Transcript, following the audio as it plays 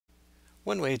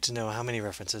One way to know how many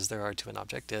references there are to an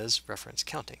object is reference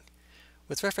counting.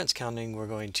 With reference counting, we're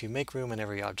going to make room in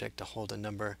every object to hold a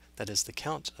number that is the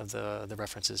count of the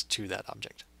references to that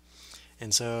object.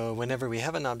 And so whenever we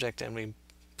have an object and we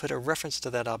put a reference to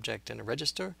that object in a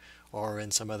register or in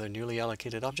some other newly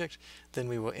allocated object, then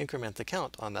we will increment the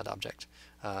count on that object.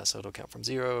 So it'll count from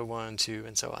 0, 1, 2,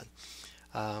 and so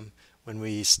on. When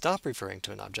we stop referring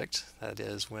to an object, that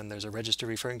is when there's a register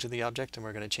referring to the object and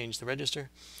we're going to change the register,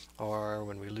 or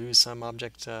when we lose some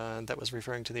object that was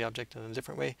referring to the object in a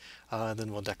different way,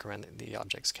 then we'll decrement the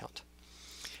object's count.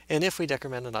 And if we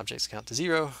decrement an object's count to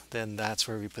 0, then that's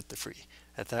where we put the free.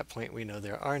 At that point, we know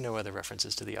there are no other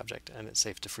references to the object, and it's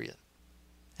safe to free it.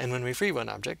 And when we free one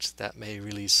object, that may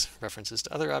release references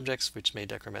to other objects, which will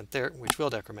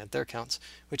decrement their counts,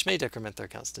 which may decrement their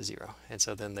counts to 0. And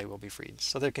so then they will be freed.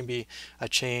 So there can be a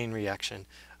chain reaction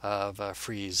of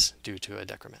freeze due to a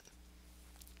decrement.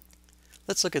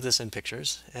 Let's look at this in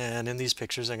pictures. And in these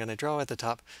pictures, I'm going to draw at the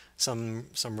top some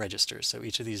registers. So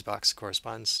each of these boxes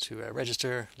corresponds to a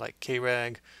register like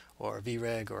kreg or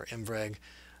vreg or mvreg.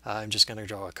 I'm just going to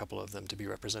draw a couple of them to be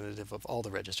representative of all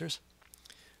the registers.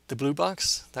 The blue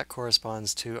box, that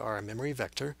corresponds to our memory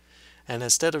vector, and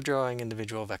instead of drawing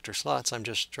individual vector slots, I'm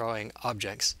just drawing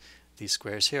objects. These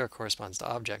squares here corresponds to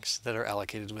objects that are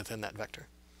allocated within that vector.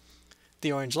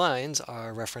 The orange lines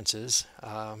are references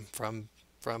from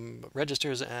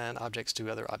registers and objects to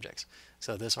other objects.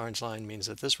 So this orange line means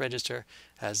that this register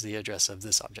has the address of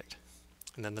this object.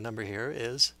 And then the number here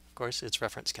is, of course, its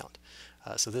reference count.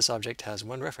 So this object has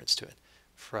one reference to it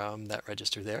from that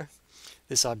register there.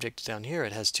 This object down here,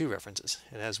 it has two references.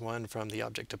 It has one from the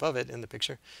object above it in the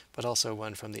picture, but also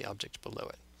one from the object below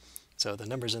it. So the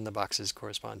numbers in the boxes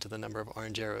correspond to the number of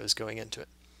orange arrows going into it.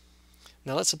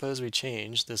 Now let's suppose we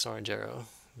change this orange arrow,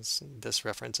 this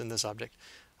reference in this object,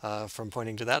 from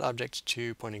pointing to that object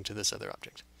to pointing to this other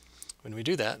object. When we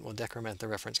do that, we'll decrement the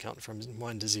reference count from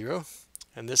 1 to 0,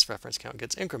 and this reference count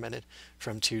gets incremented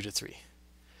from 2 to 3.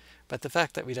 But the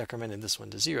fact that we decremented this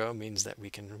one to 0 means that we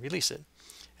can release it.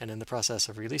 And in the process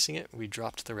of releasing it, we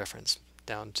dropped the reference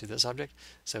down to this object,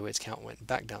 so its count went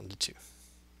back down to 2.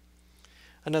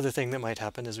 Another thing that might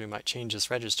happen is we might change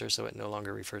this register so it no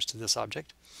longer refers to this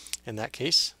object. In that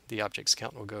case, the object's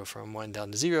count will go from 1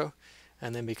 down to 0,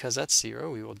 and then because that's 0,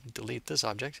 we will delete this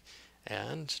object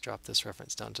and drop this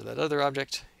reference down to that other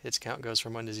object. Its count goes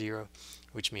from 1 to 0,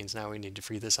 which means now we need to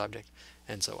free this object,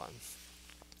 and so on.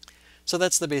 So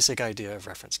that's the basic idea of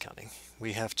reference counting.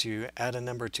 We have to add a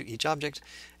number to each object,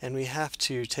 and we have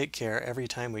to take care every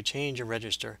time we change a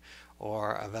register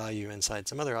or a value inside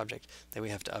some other object that we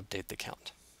have to update the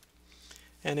count.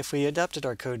 And if we adapted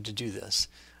our code to do this,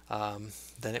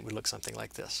 then it would look something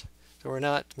like this.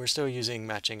 So we're still using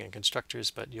matching and constructors,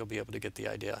 but you'll be able to get the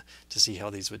idea to see how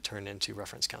these would turn into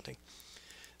reference counting.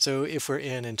 So if we're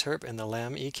in interp in the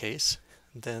lam-e case,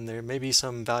 then there may be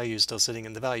some values still sitting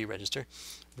in the value register.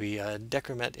 We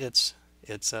decrement its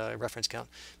reference count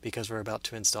because we're about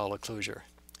to install a closure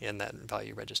in that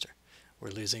value register. We're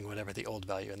losing whatever the old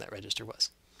value in that register was.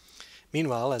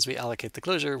 Meanwhile, as we allocate the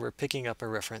closure, we're picking up a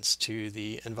reference to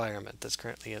the environment that's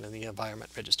currently in the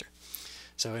environment register.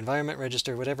 So environment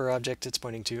register, whatever object it's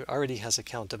pointing to, already has a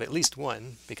count of at least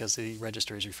 1 because the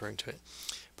register is referring to it.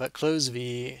 But close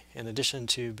v, in addition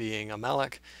to being a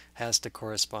malloc, has to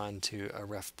correspond to a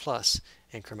ref plus,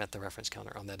 increment the reference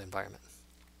counter on that environment.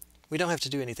 We don't have to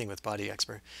do anything with body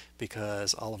expr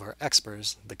because all of our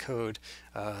exprs, the code,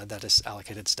 that is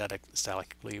allocated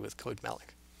statically with code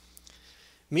malloc.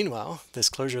 Meanwhile, this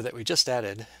closure that we just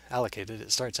allocated,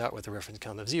 it starts out with a reference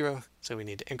count of 0, so we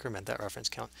need to increment that reference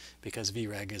count because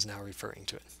vreg is now referring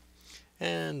to it.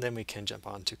 And then we can jump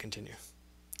on to continue.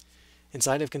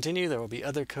 Inside of continue, there will be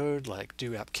other code like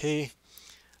do appk.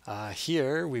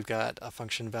 Here we've got a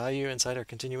function value inside our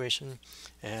continuation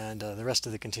and the rest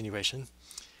of the continuation.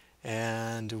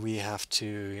 And we have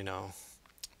to,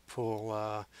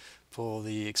 pull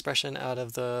the expression out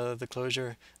of the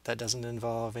closure. That doesn't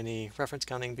involve any reference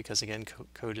counting because, again,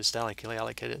 code is statically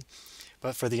allocated.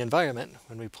 But for the environment,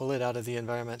 when we pull it out of the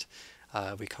environment,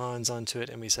 we cons onto it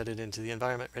and we set it into the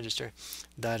environment register.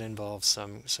 That involves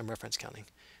some reference counting.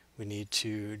 We need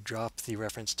to drop the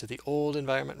reference to the old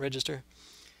environment register.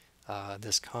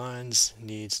 This cons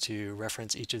needs to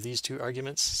reference each of these two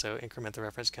arguments, so increment the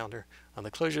reference counter on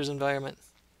the closures environment,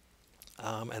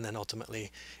 and then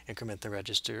ultimately increment the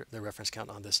reference count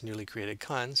on this newly created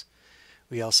cons.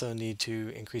 We also need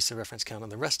to increase the reference count on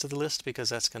the rest of the list because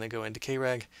that's going to go into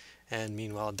kreg, and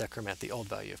meanwhile decrement the old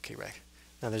value of kreg.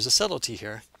 Now there's a subtlety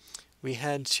here. We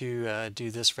had to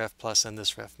do this ref plus and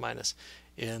this ref minus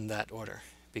in that order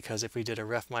because if we did a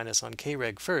ref minus on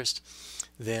kreg first,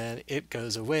 then it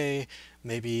goes away,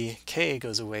 maybe k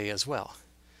goes away as well.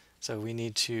 So we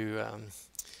need to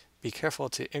be careful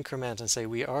to increment and say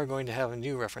we are going to have a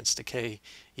new reference to k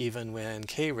even when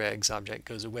kreg's object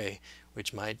goes away,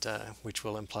 which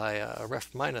will imply a ref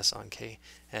minus on k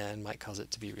and might cause it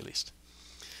to be released.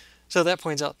 So that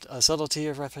points out a subtlety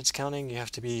of reference counting. You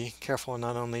have to be careful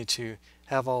not only to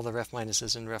have all the ref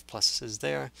minuses and ref pluses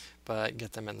there, but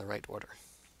get them in the right order.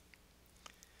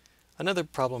 Another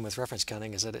problem with reference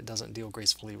counting is that it doesn't deal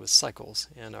gracefully with cycles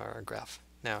in our graph.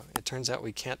 Now, it turns out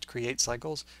we can't create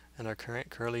cycles in our current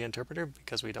curly interpreter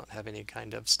because we don't have any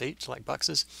kind of state like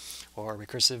boxes or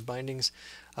recursive bindings,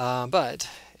 but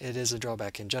it is a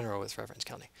drawback in general with reference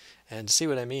counting. And to see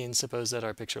what I mean, suppose that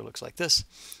our picture looks like this,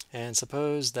 and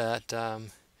suppose that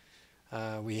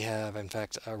we have, in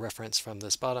fact, a reference from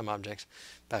this bottom object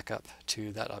back up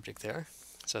to that object there.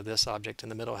 So this object in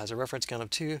the middle has a reference count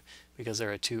of 2 because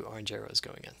there are 2 orange arrows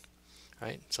going in.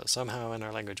 Right? So somehow in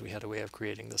our language we had a way of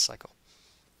creating this cycle.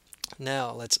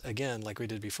 Now let's, again, like we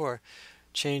did before,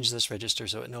 change this register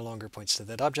so it no longer points to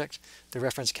that object. The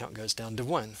reference count goes down to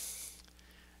 1.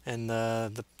 And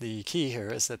the key here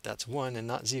is that that's 1 and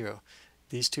not 0.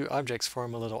 These two objects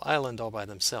form a little island all by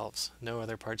themselves. No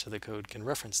other parts of the code can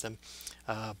reference them,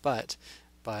 but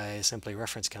by simply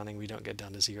reference counting we don't get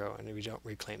down to 0 and we don't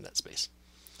reclaim that space.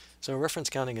 So reference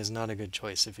counting is not a good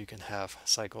choice if you can have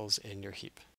cycles in your heap.